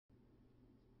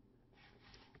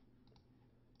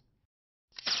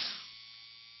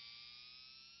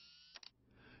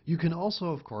You can also,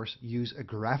 of course, use a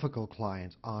graphical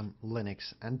client on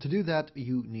Linux, and to do that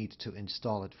you need to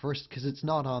install it first because it's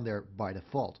not on there by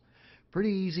default.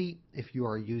 Pretty easy. If you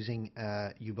are using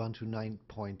Ubuntu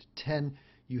 9.10,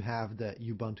 you have the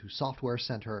Ubuntu Software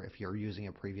Center. If you're using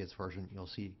a previous version, you'll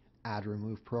see Add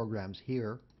Remove Programs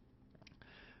here.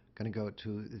 Going to go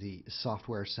to the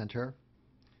Software Center.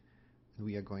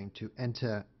 We are going to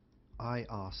enter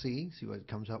IRC, see what it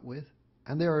comes up with.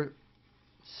 And there are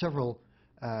several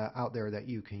out there that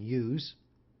you can use.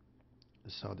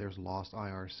 So there's Lost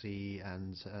IRC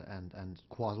and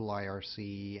Quaddle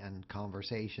IRC and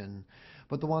Conversation.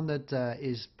 But the one that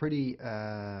is pretty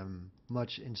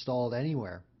much installed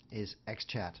anywhere is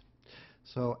XChat.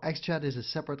 So XChat is a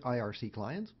separate IRC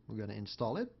client. We're going to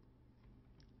install it.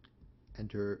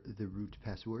 Enter the root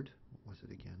password. What was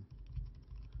it again?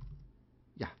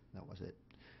 Yeah, that was it.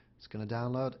 It's going to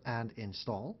download and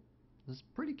install. It's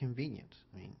pretty convenient.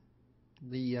 I mean,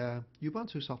 the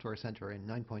Ubuntu Software Center in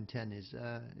 9.10 is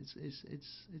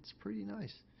it's pretty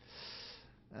nice.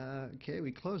 Okay,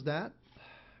 we close that.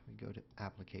 We go to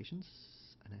Applications,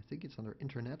 and I think it's under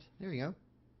Internet. There you go.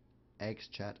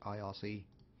 XChat IRC.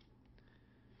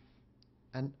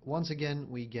 And once again,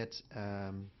 we get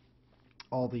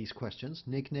all these questions: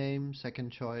 nickname,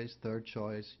 second choice, third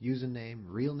choice, username,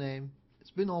 real name.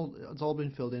 It's all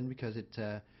been filled in because it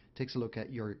takes a look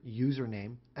at your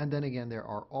username, and then again there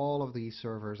are all of these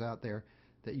servers out there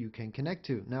that you can connect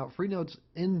to. Now Freenode's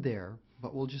in there,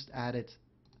 but we'll just add it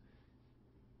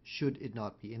should it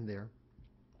not be in there.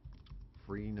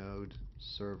 Freenode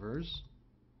servers.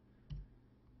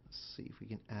 Let's see if we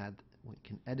can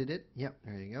edit it. Yep,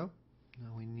 there you go.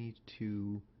 Now we need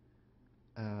to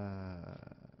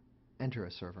enter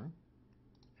a server.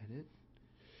 Edit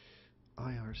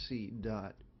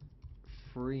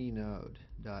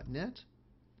irc.freenode.net,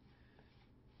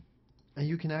 and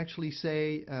you can actually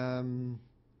say you can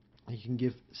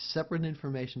give separate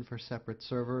information for separate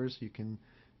servers. You can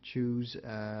choose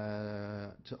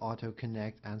to auto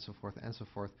connect and so forth and so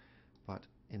forth, but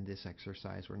in this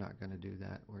exercise we're not going to do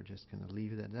that. We're just going to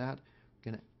leave it at that.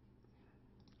 We're going to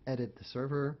edit the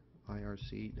server,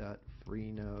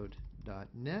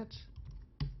 irc.freenode.net,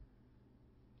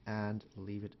 and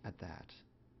leave it at that.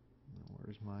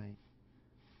 Where's my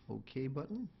OK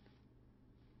button?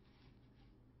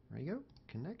 There you go.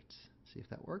 Connect. See if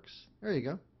that works. There you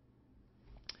go.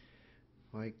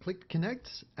 I clicked connect,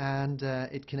 and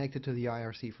it connected to the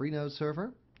IRC Freenode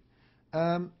server.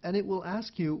 And it will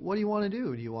ask you, what do you want to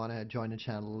do? Do you want to join the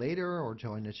channel later, or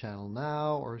join the channel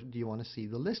now, or do you want to see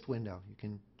the list window? You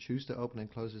can choose to open and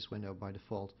close this window by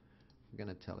default. I'm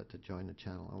going to tell it to join the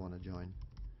channel. I want to join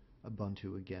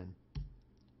Ubuntu again.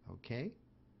 OK.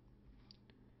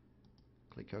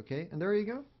 Click OK, and there you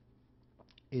go.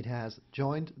 It has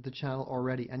joined the channel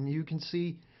already, and you can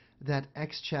see that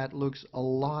XChat looks a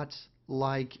lot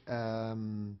like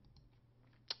MIRC.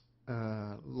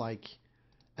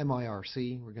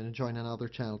 We're going to join another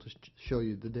channel to show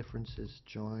you the differences.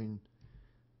 Join,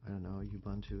 I don't know,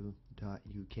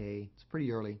 ubuntu.uk. It's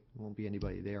pretty early. There won't be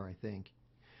anybody there, I think.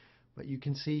 But you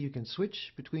can see you can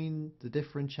switch between the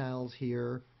different channels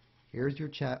here. Here's your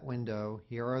chat window.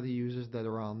 Here are the users that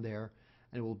are on there.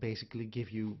 And it will basically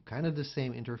give you kind of the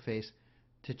same interface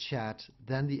to chat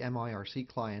than the MIRC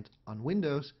client on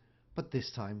Windows, but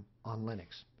this time on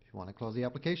Linux. If you want to close the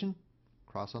application,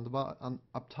 cross on the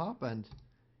up top, and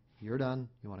you're done.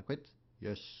 You want to quit?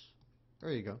 Yes.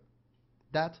 There you go.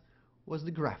 That was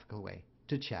the graphical way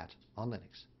to chat on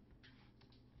Linux.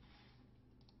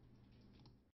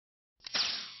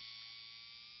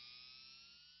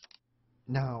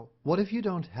 Now, what if you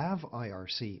don't have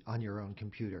IRC on your own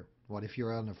computer? What if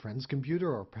you're on a friend's computer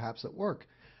or perhaps at work?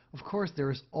 Of course, there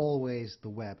is always the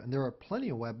web, and there are plenty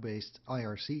of web-based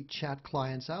IRC chat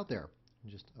clients out there.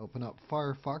 Just open up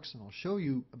Firefox, and I'll show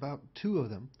you about two of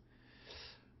them.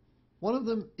 One of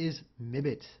them is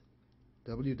Mibbit,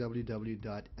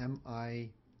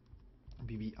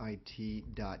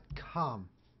 www.mibbit.com.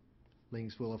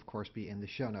 Links will, of course, be in the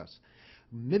show notes.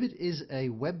 Mibbit is a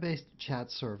web-based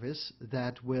chat service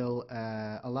that will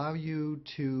allow you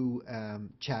to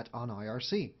chat on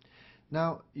IRC.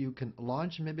 Now, you can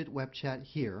launch Mibbit Web Chat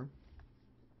here.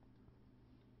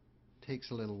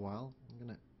 Takes a little while. I'm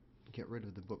going to get rid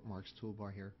of the bookmarks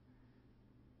toolbar here.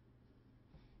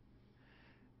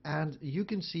 And you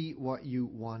can see what you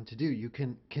want to do. You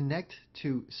can connect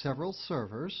to several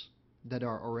servers that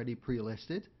are already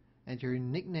pre-listed, enter your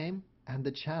nickname and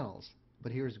the channels.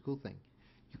 But here's the cool thing.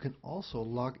 You can also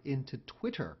log into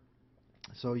Twitter.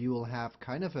 So you will have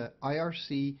kind of a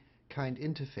IRC kind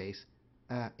interface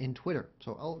in Twitter.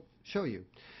 So I'll show you.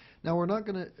 Now we're not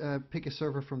going to pick a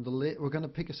server from the list. We're going to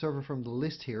pick a server from the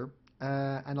list here,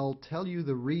 and I'll tell you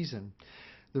the reason.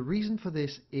 The reason for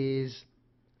this is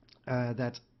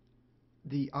that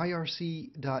the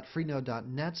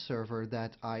irc.freenode.net server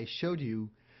that I showed you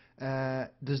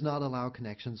does not allow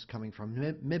connections coming from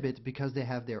Mibit because they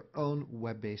have their own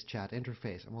web-based chat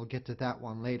interface, and we'll get to that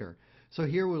one later. So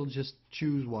here we'll just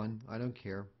choose one. I don't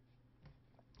care.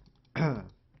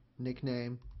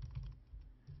 Nickname.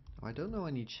 I don't know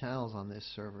any channels on this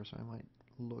server, so I might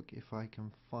look if I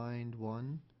can find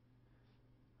one.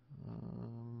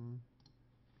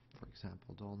 For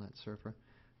example, Dolnet server.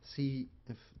 See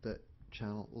if the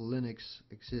channel Linux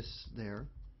exists there.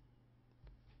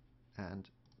 And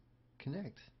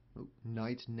connect. Oh,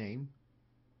 night name.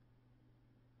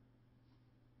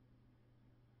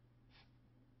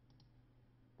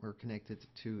 We're connected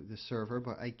to the server,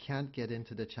 but I can't get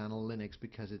into the channel Linux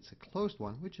because it's a closed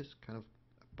one, which is kind of a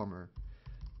bummer.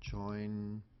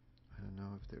 Join. I don't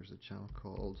know if there's a channel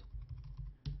called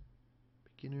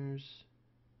Beginners.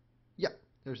 Yeah,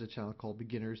 there's a channel called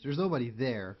Beginners. There's nobody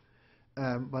there,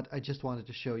 but I just wanted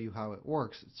to show you how it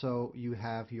works. So you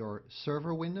have your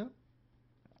server window,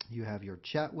 you have your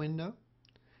chat window,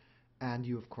 and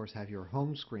you of course have your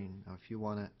home screen. Now if you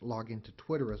want to log into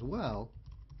Twitter as well,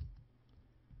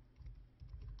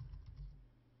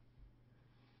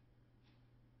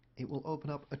 it will open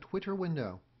up a Twitter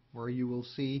window where you will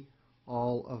see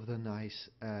all of the nice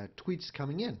tweets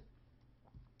coming in.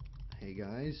 Hey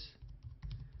guys,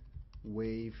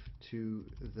 wave to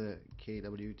the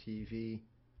KWTV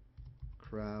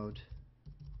crowd.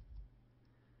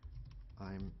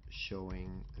 I'm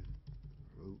showing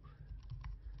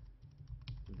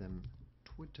them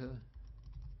Twitter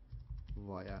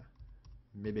via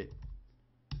Mibit.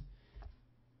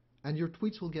 And your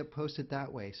tweets will get posted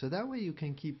that way. So that way you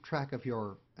can keep track of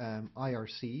your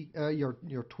IRC,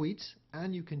 your tweets,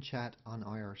 and you can chat on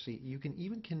IRC. You can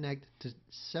even connect to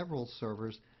several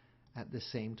servers at the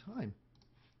same time.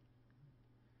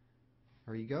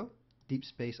 There you go. Deep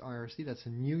Space IRC, that's a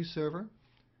new server.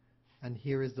 And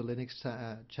here is the Linux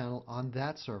channel on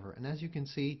that server. And as you can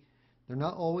see, they're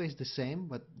not always the same,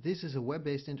 but this is a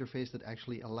web-based interface that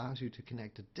actually allows you to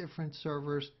connect to different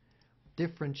servers,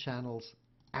 different channels,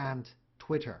 and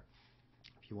Twitter.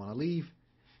 If you want to leave,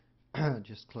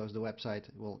 just close the website.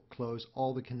 It will close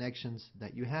all the connections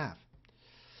that you have.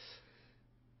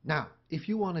 Now, if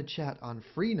you want to chat on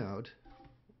Freenode,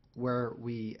 where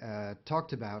we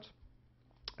talked about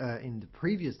in the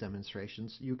previous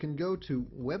demonstrations, you can go to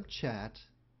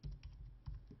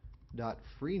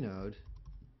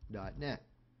webchat.freenode.net.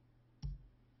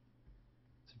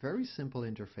 It's a very simple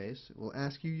interface. It will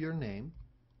ask you your name,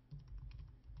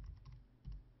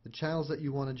 the channels that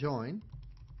you want to join,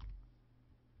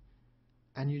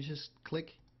 and you just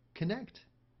click connect.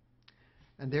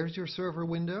 And there's your server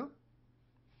window.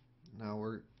 Now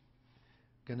we're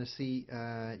going to see,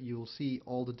 you'll see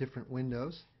all the different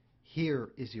windows.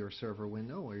 Here is your server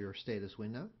window or your status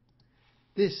window.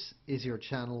 This is your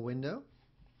channel window.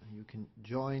 And you can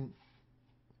join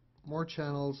more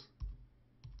channels.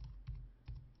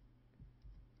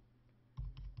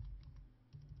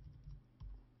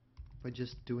 By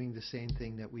just doing the same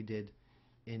thing that we did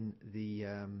in the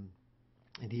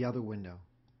other window,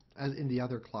 as in the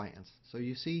other clients. So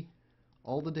you see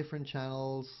all the different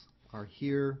channels are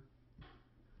here.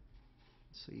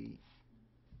 Let's see.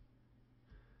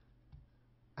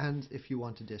 And if you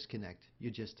want to disconnect, you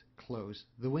just close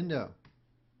the window.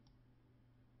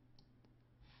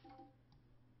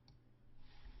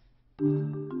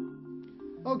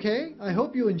 Okay, I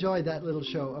hope you enjoyed that little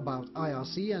show about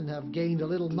IRC and have gained a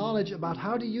little knowledge about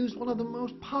how to use one of the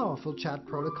most powerful chat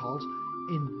protocols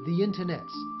in the internet.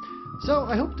 So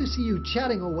I hope to see you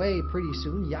chatting away pretty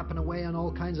soon, yapping away on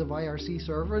all kinds of IRC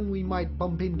server, and we might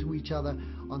bump into each other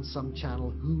on some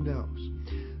channel, who knows.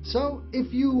 So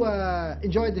if you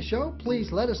enjoyed the show,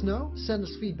 please let us know. Send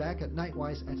us feedback at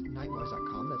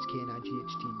knightwise@knightwise.com. That's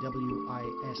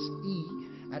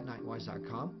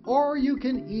KNIGHTWISE@knightwise.com. Or you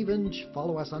can even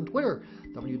follow us on Twitter,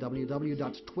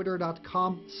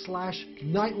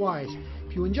 www.twitter.com/knightwise.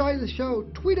 If you enjoy the show,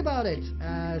 tweet about it.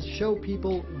 Show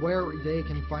people where they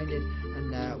can find it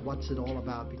and what's it all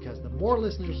about, because the more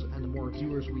listeners and the more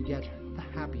viewers we get, the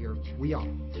happier we are.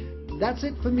 That's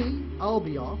it for me. I'll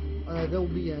be off. There'll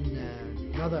be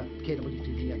another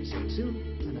KWTV episode soon.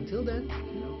 And until then,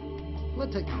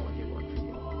 let technology work for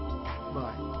you.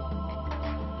 Bye.